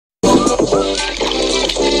Hey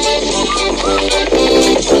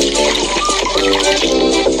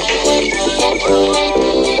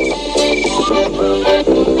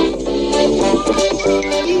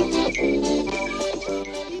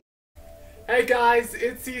guys,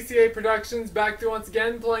 it's CCAproductions back to once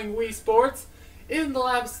again playing Wii Sports. In the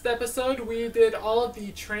last episode we did all of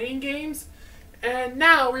the training games, and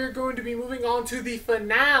now we're going to be moving on to the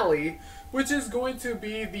finale, which is going to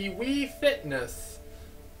be the Wii Fitness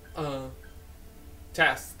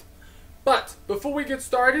test. But before we get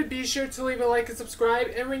started, be sure to leave a like and subscribe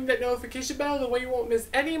and ring that notification bell, the way you won't miss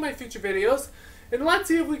any of my future videos. And let's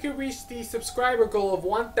see if we can reach the subscriber goal of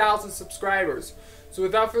 1,000 subscribers. So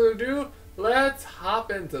without further ado, let's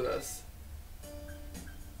hop into this.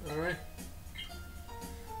 Alright.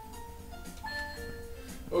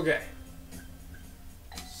 Okay.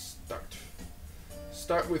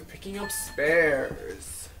 Start with picking up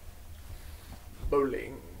spares.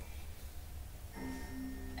 Bowling.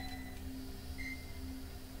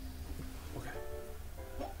 Okay.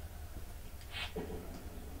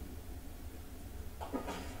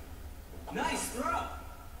 Nice throw.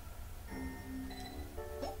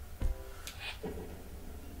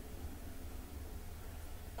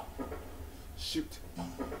 Shoot.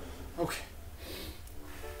 Okay.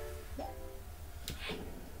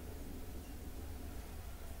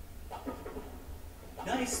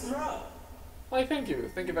 Nice throw. Why, thank you.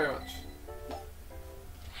 Thank you very much.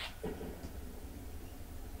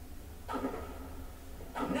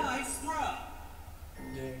 Nice throw.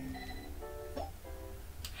 Yay.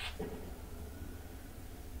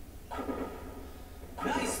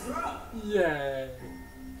 Nice throw. Yay.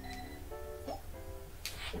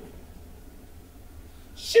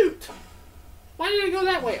 Shoot! Why did I go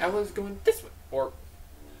that way? I was going this way. Or,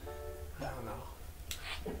 I don't know.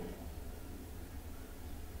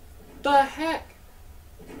 The heck?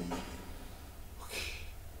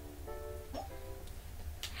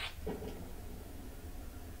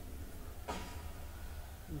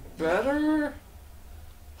 Better?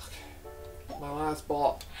 Okay. My last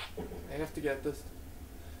ball. I have to get this.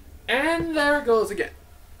 And there it goes again.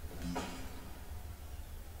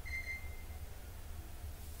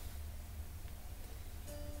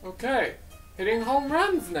 Okay, hitting home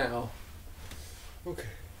runs now. Okay.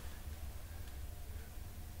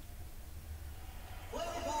 Play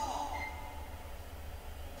the ball.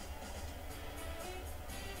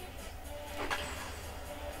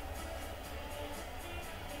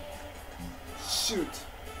 Shoot.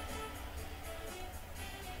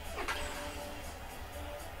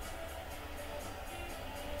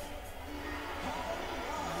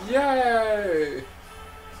 Yay!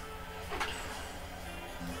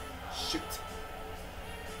 Shoot.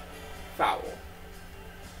 Foul.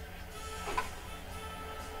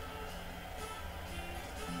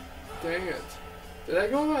 Dang it. Did I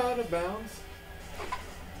go out of bounds?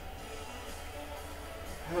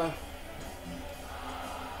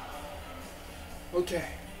 Okay.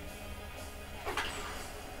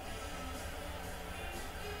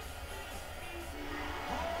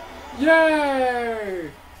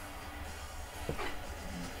 Yay!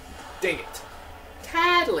 Dang it.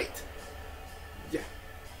 Tad late. Yeah.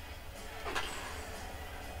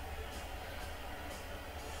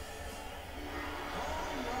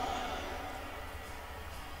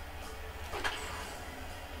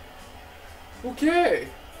 Okay.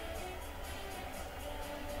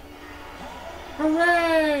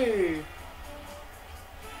 Hooray!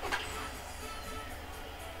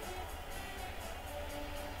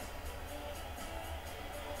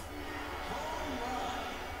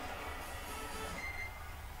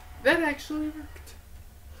 That actually worked.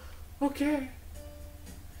 Okay.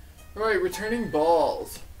 Alright, returning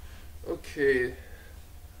balls. Okay.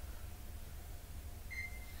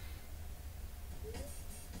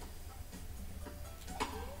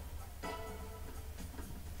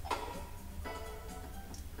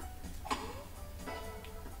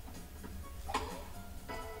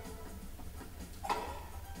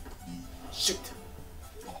 Shoot.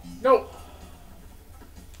 No.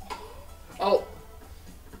 Oh.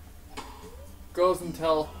 Goes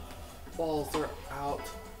until balls are out.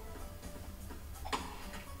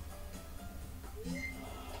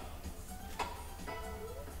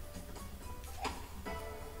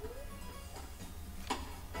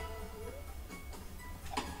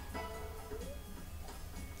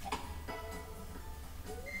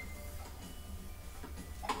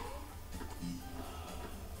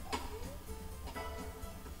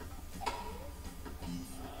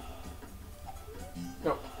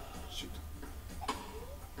 No. Shoot.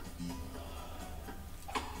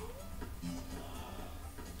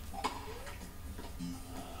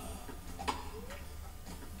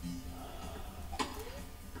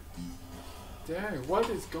 Dang, what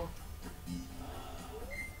is going...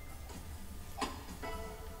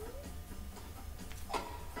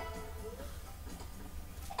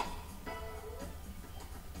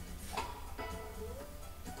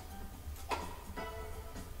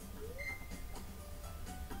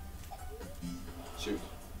 Shoot.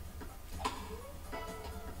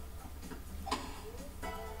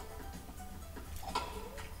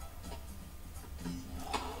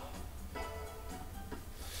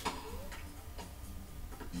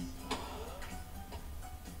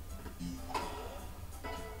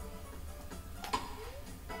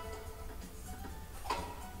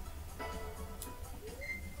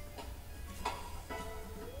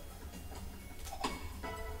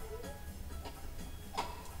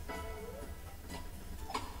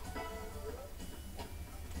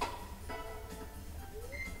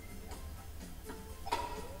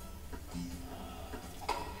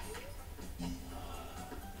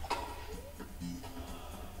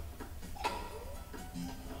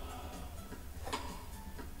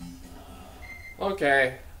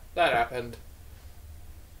 Okay, that happened.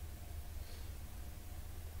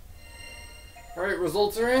 Alright,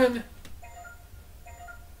 results are in.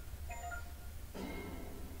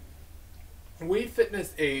 Wii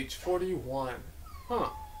Fitness age 41. Huh.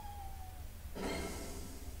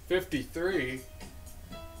 53.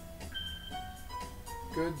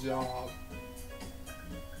 Good job.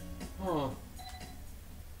 Huh.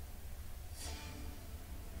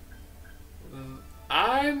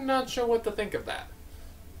 I'm not sure what to think of that.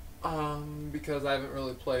 Because I haven't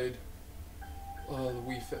really played the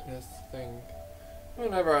Wii Fitness thing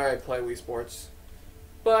whenever I play Wii Sports.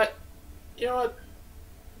 But, you know what?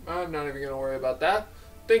 I'm not even going to worry about that.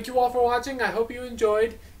 Thank you all for watching. I hope you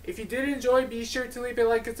enjoyed. If you did enjoy, be sure to leave a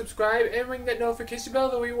like and subscribe and ring that notification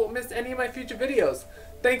bell so you won't miss any of my future videos.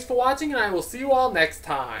 Thanks for watching, and I will see you all next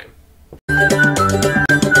time.